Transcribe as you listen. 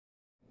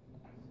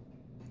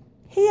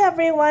Hey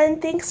everyone,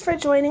 thanks for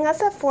joining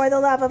us at For the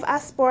Love of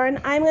Usborne.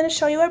 I'm going to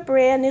show you a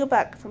brand new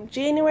book from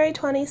January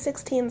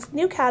 2016's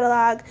new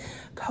catalog,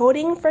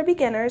 Coding for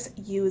Beginners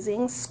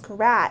Using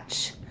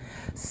Scratch.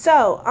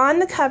 So on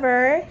the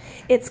cover,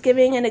 it's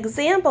giving an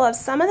example of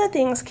some of the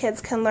things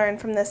kids can learn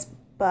from this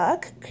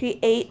book: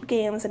 create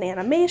games and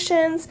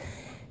animations,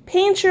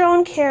 paint your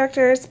own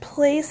characters,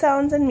 play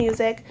sounds and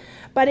music,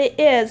 but it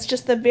is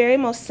just the very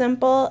most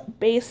simple,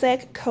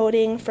 basic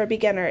coding for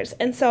beginners.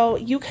 And so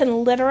you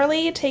can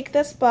literally take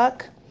this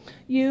book,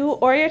 you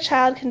or your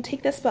child can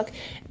take this book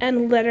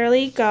and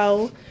literally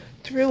go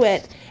through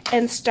it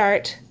and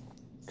start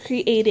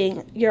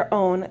creating your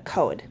own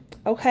code,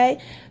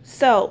 okay?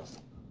 So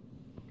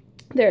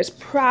there's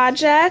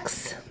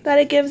projects that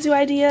it gives you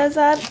ideas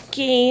of,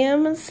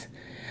 games,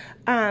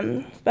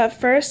 but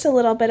first a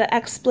little bit of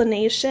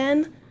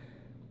explanation.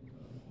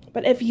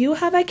 But if you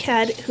have a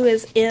kid who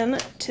is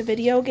into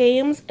video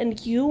games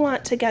and you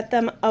want to get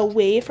them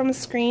away from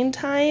screen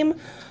time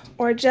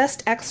or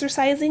just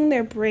exercising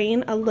their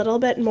brain a little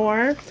bit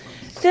more,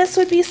 this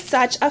would be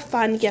such a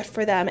fun gift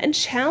for them, and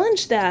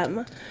challenge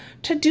them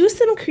to do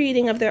some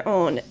creating of their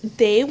own.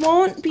 They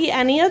won't be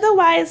any of the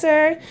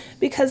wiser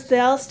because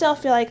they'll still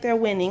feel like they're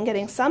winning,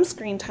 getting some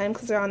screen time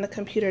because they're on the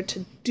computer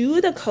to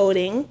do the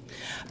coding,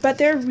 but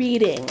they're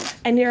reading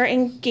and you're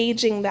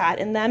engaging that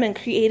in them and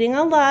creating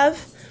a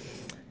love.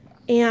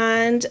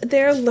 And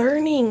they're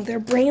learning, their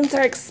brains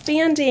are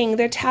expanding,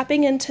 they're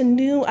tapping into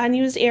new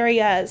unused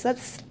areas.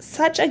 That's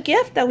such a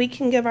gift that we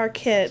can give our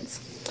kids.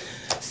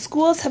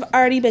 Schools have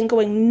already been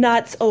going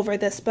nuts over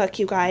this book,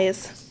 you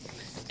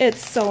guys.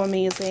 It's so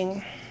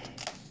amazing.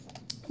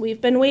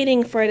 We've been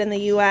waiting for it in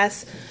the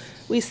US.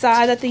 We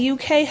saw that the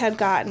UK had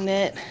gotten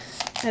it,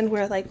 and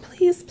we're like,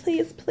 please,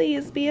 please,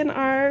 please be in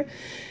our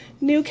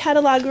new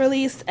catalog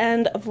release,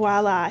 and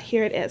voila,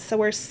 here it is. So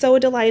we're so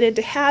delighted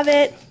to have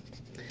it.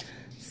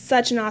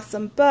 Such an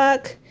awesome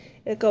book.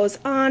 It goes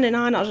on and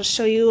on. I'll just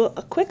show you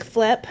a quick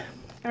flip.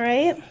 All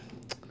right,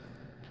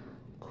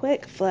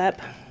 quick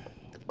flip.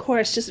 Of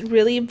course, just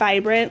really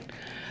vibrant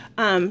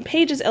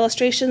pages,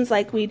 illustrations,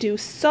 like we do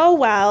so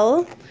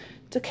well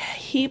to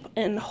keep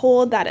and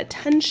hold that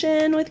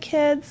attention with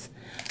kids.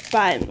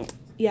 But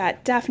yeah,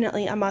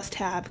 definitely a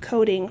must-have,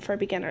 coding for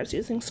beginners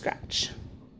using Scratch.